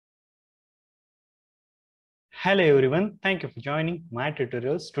Hello everyone, thank you for joining my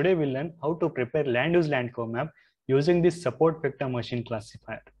tutorials. Today we'll learn how to prepare land use land cover map using this support vector machine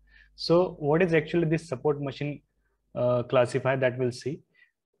classifier. So what is actually this support machine classifier that we'll see?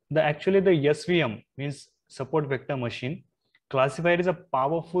 Actually the SVM means support vector machine classifier is a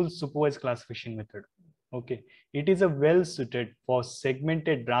powerful supervised classification method. Okay, it is a well suited for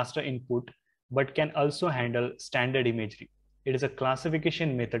segmented raster input but can also handle standard imagery. It is a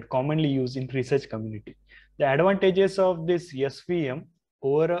classification method commonly used in research community. The advantages of this SVM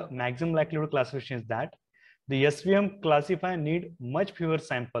over a maximum likelihood classification is that the SVM classifier need much fewer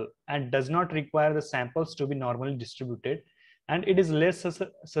sample and does not require the samples to be normally distributed, and it is less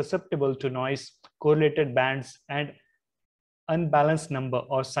susceptible to noise, correlated bands, and unbalanced number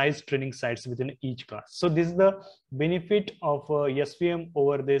or size training sites within each class. So this is the benefit of SVM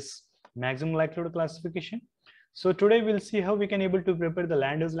over this maximum likelihood classification. So today we'll see how we can able to prepare the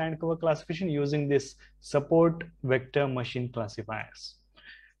land use land cover classification using this support vector machine classifiers.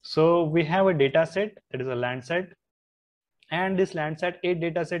 So we have a data set that is a Landsat, and this Landsat 8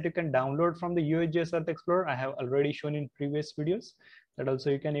 data set you can download from the USGS Earth Explorer. I have already shown in previous videos that also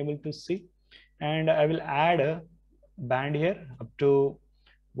you can able to see. And I will add a band here up to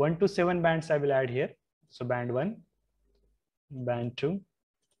 1 to 7 bands I will add here. So band 1, band 2,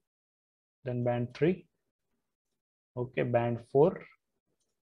 then band 3. Okay, band 4,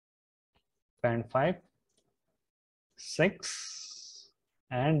 band 5, 6,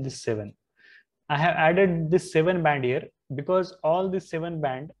 and this 7. I have added this 7 band here because all this 7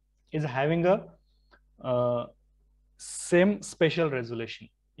 band is having a same spatial resolution.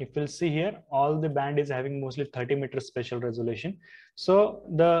 If you'll see here, all the band is having mostly 30 meter spatial resolution. So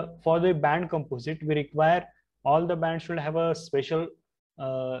for the band composite, we require all the bands should have a spatial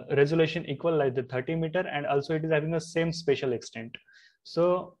resolution equal like the 30 meter, and also it is having the same spatial extent.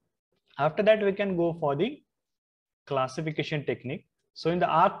 So after that we can go for the classification technique. So in the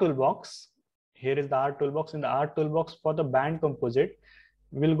R toolbox, here is the R toolbox. In the R toolbox for the band composite,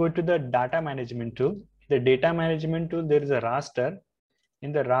 we'll go to the data management tool. The data management tool, there is a raster.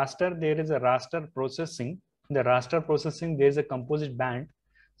 In the raster, there is a raster processing. In the raster processing, there is a composite band.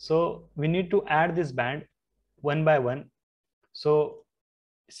 So we need to add this band one by one. So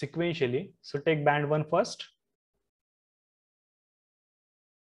sequentially, so take band 1 first,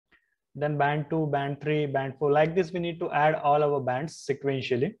 then band 2, band 3, band 4. Like this, we need to add all our bands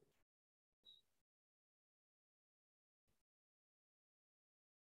sequentially.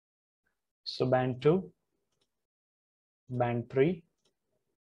 So band 2, band 3,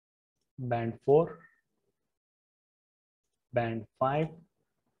 band 4, band 5,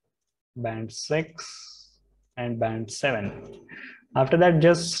 band 6, and band 7. After that,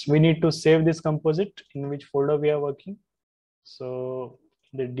 just we need to save this composite in which folder we are working. So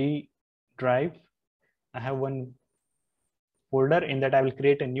the D drive, I have one folder. In that I will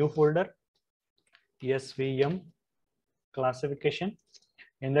create a new folder, SVM classification.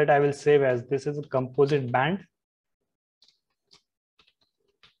 In that I will save as this is a composite band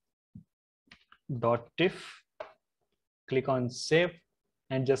 .tif. Click on save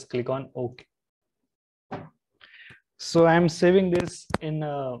and just click on OK. So I'm saving this in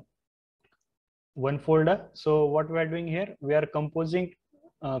one folder. So what we are doing here, we are compositing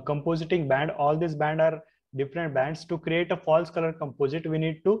band. All these band are different bands. To create a false color composite, we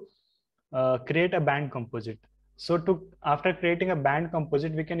need to create a band composite. So after creating a band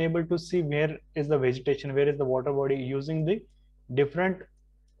composite, we can able to see where is the vegetation, where is the water body. Using the different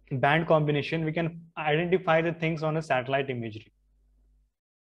band combination, we can identify the things on a satellite imagery.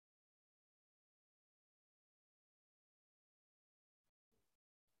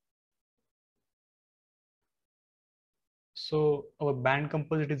 So our band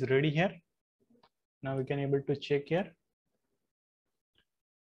composite is ready here. Now we can able to check here.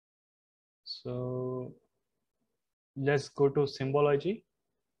 So let's go to Symbology.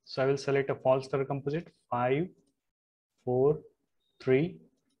 So I will select a false color composite, 5, 4, 3,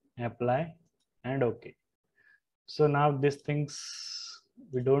 apply, and OK. So now these things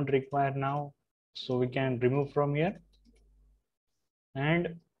we don't require now, so we can remove from here.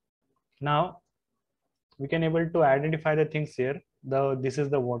 And now we can able to identify the things here. This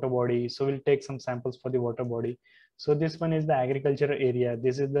is the water body, so we'll take some samples for the water body. So this one is the agricultural area.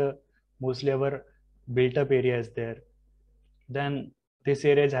 This is the mostly our built up area is there. Then this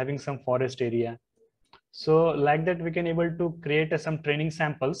area is having some forest area. So like that we can able to create some training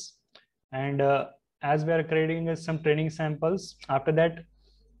samples, and as we are creating some training samples, after that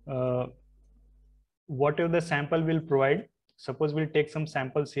whatever the sample will provide, suppose we'll take some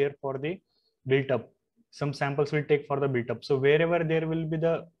samples here for the built up, some samples will take for the built up. So wherever there will be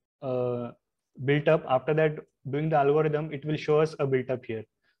the built up, after that doing the algorithm, it will show us a built up here.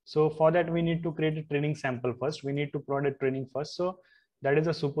 So for that, we need to create a training sample first. We need to provide a training first. So that is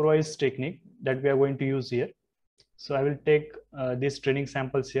a supervised technique that we are going to use here. So I will take these training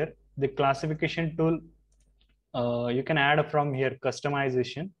samples here. The classification tool, you can add from here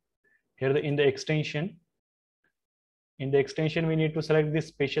customization. Here in the extension, we need to select this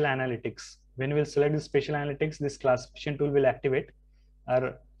spatial analytics. When we'll select the spatial analytics, this classification tool will activate.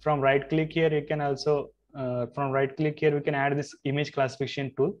 Or from right click here, you can also from right click here, we can add this image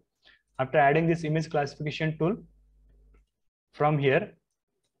classification tool. After adding this image classification tool, from here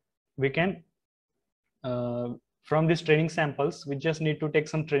we can from these training samples, we just need to take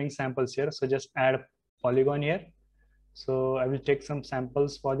some training samples here. So just add a polygon here. So I will take some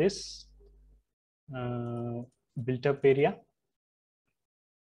samples for this built up area.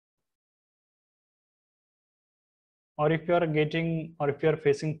 Or if you are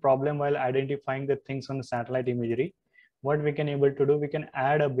facing problem while identifying the things on the satellite imagery, what we can able to do, we can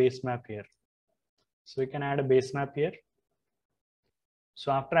add a base map here. So we can add a base map here.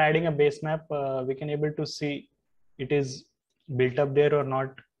 So after adding a base map, we can able to see it is built up there or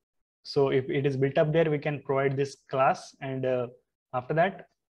not. So if it is built up there, we can provide this class, and after that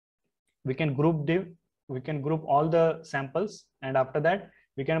we can group all the samples, and after that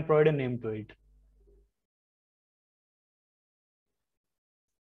we can provide a name to it.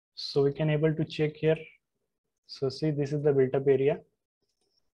 So we can able to check here. So see, this is the built up area,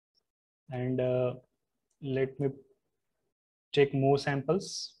 and let me take more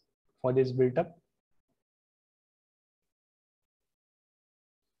samples for this built up.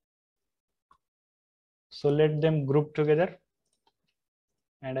 So let them group together,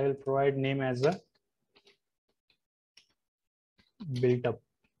 and I will provide name as a built up,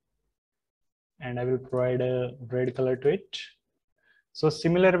 and I will provide a red color to it. So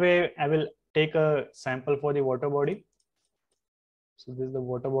similar way, I will take a sample for the water body. So this is the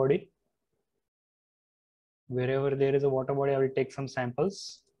water body. Wherever there is a water body, I will take some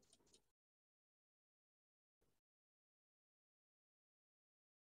samples.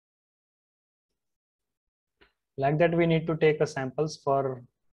 Like that, we need to take a samples for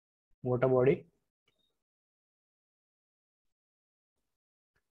water body.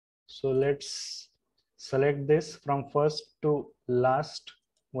 So let's select this from first to last,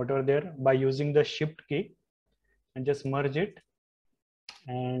 whatever there, by using the shift key, and just merge it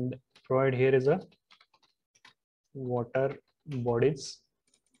and provide here is a water bodies.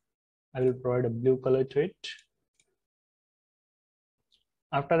 I will provide a blue color to it.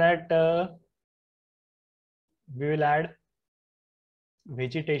 After that, we will add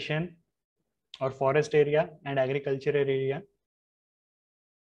vegetation or forest area and agricultural area.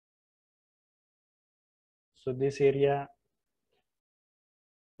 So this area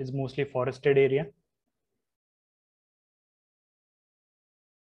is mostly forested area.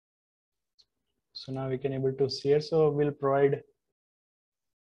 So now we can able to see here. So we'll provide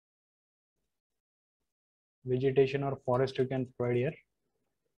vegetation or forest, you can provide here.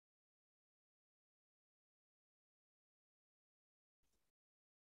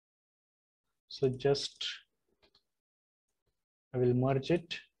 So just I will merge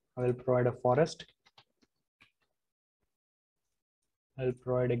it. I will provide a forest. I will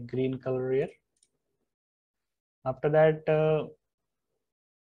provide a green color here. After that,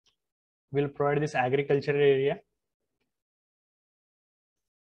 we'll provide this agricultural area.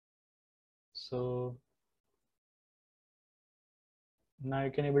 So now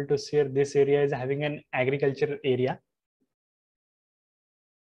you can able to see here, this area is having an agricultural area.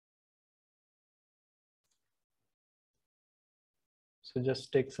 So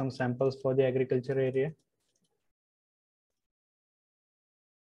just take some samples for the agriculture area.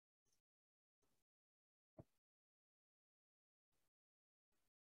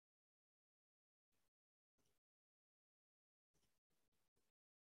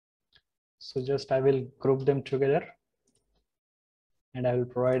 So just I will group them together, and I will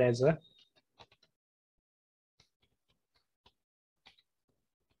provide as a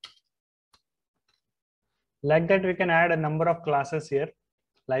like that. We can add a number of classes here,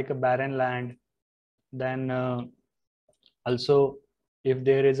 like a barren land. Then also if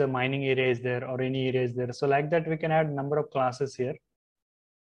there is a mining area is there or any area is there. So like that, we can add number of classes here.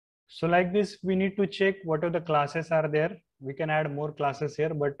 So like this, we need to check what are the classes are there. We can add more classes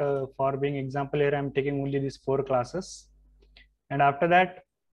here, but for being example here, I'm taking only these 4 classes. And after that,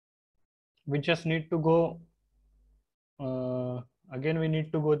 we just need to go, again, we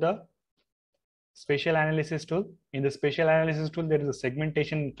need to go the spatial analysis tool. In the spatial analysis tool, there is a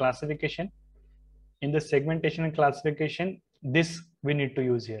segmentation and classification. In the segmentation and classification, this we need to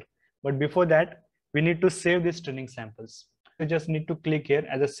use here. But before that, we need to save these training samples. We just need to click here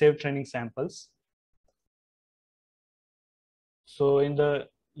as a save training samples. So in the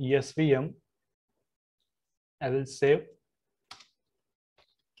SVM, I will save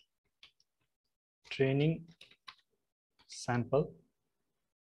training sample.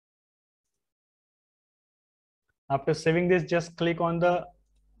 After saving this, just click on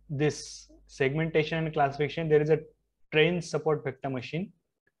this segmentation and classification. There is a train support vector machine.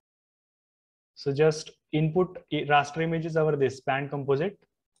 So just input raster images over this band composite.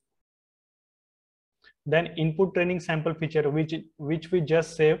 Then input training sample feature, which we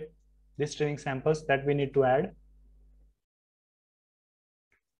just saved, these training samples that we need to add.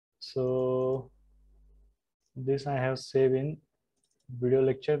 So this I have saved in video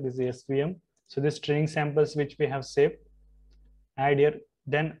lecture. This is SVM. So this training samples which we have saved, add here.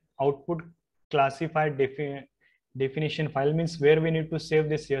 Then output classified definition file means where we need to save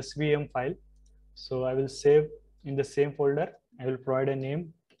this SVM file. So I will save in the same folder. I will provide a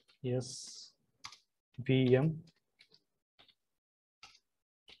name SVM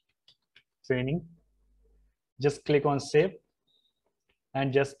training. Just click on save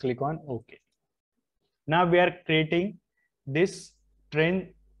and just click on OK. Now we are creating this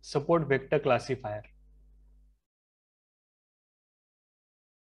train support vector classifier.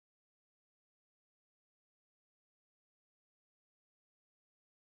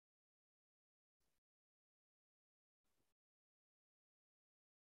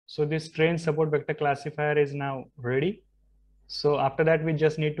 So this train support vector classifier is now ready. So after that, we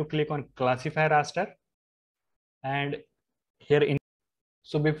just need to click on classifier raster, and here in.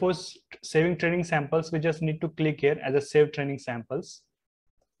 So before saving training samples, we just need to click here as a save training samples.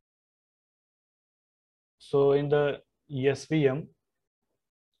 So in the SVM,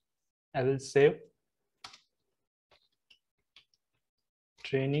 I will save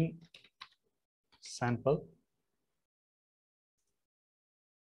training sample.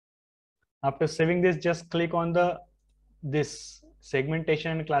 After saving this, just click on this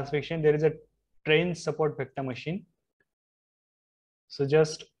segmentation and classification. There is a train support vector machine. So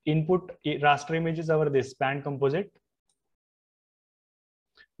just input raster images over this band composite.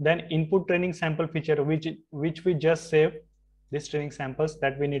 Then input training sample feature, which we just saved, these training samples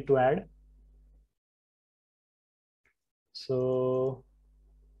that we need to add. So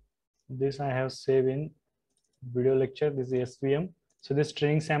this I have saved in video lecture. This is SVM. So this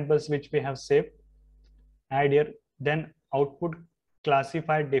training samples which we have saved, add here. Then output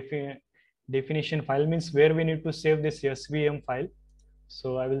classified definition file means where we need to save this SVM file.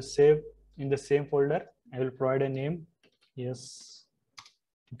 So I will save in the same folder. I will provide a name SVM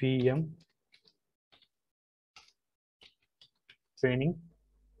training.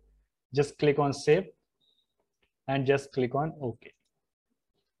 Just click on save and just click on OK.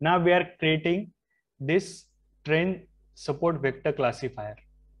 Now we are creating this train support vector classifier.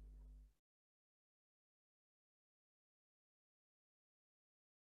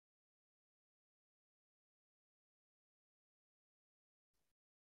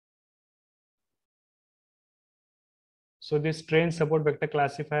 So this train support vector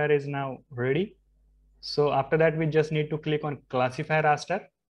classifier is now ready. So after that, we just need to click on classifier raster,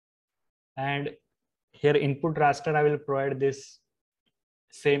 and here input raster, I will provide this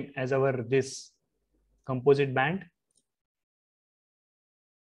same as our this composite band.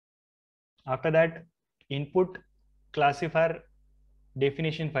 After that, input classifier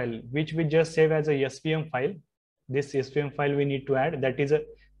definition file, which we just save as a SVM file. This SVM file we need to add, that is a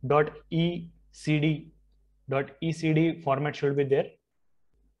 .ecd format should be there,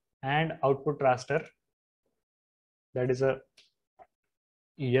 and output raster, that is a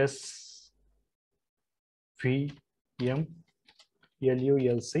SVM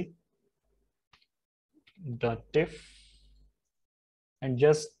LULC .tif, and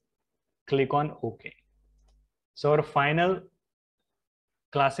just click on OK. So our final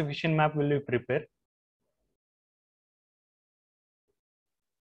classification map will be prepared.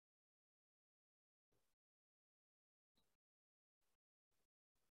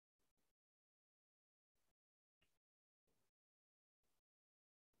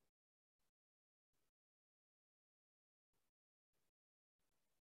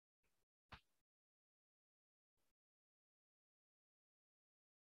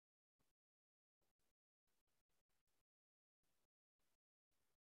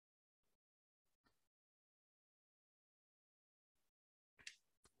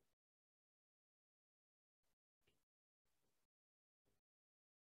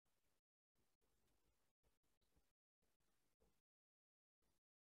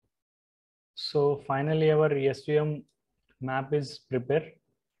 So finally, our SVM map is prepared.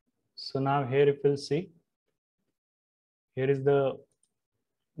 So now here if you'll see, here is the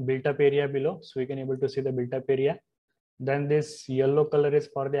built up area below. So we can able to see the built up area. Then this yellow color is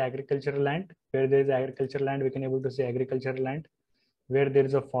for the agricultural land. Where there is agricultural land, we can able to see agricultural land. Where there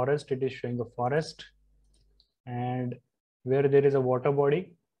is a forest, it is showing a forest. And where there is a water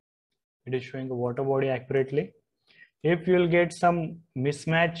body, it is showing a water body accurately. If you will get some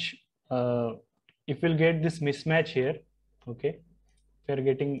mismatch, if you'll get this mismatch here, okay, we are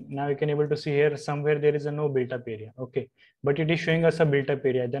getting, now you can able to see here somewhere there is a no built up area, okay, but it is showing us a built up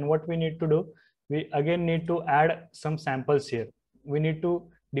area. Then what we need to do, we again need to add some samples here. We need to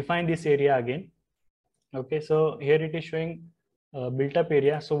define this area again. Okay, so here it is showing built up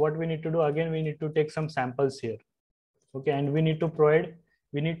area. So what we need to do, again we need to take some samples here, okay, and we need to provide,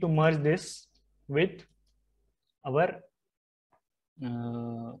 we need to merge this with our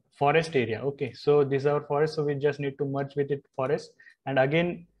forest area. Okay, so this is our forest, so we just need to merge with it forest. And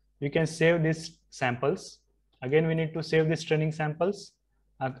again we can save these samples. Again we need to save these training samples.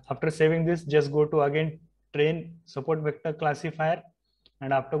 After saving this, just go to again train support vector classifier,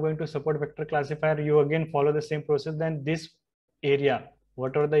 and after going to support vector classifier, you again follow the same process. Then this area,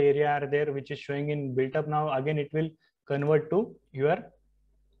 whatever the area are there which is showing in built up, now again it will convert to your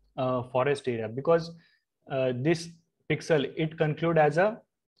forest area, because this pixel, it conclude as a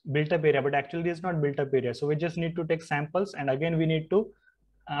built up area, but actually this is not built up area. So we just need to take samples, and again we need to,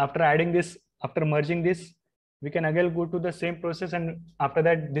 after adding this, after merging this, we can again go to the same process, and after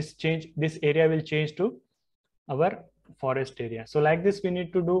that this area will change to our forest area. So like this we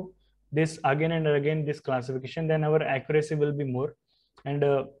need to do this again and again, this classification, then our accuracy will be more, and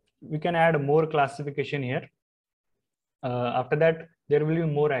we can add more classification here. After that there will be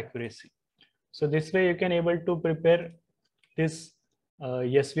more accuracy. So this way you can able to prepare this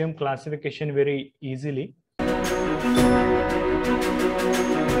SVM classification very easily.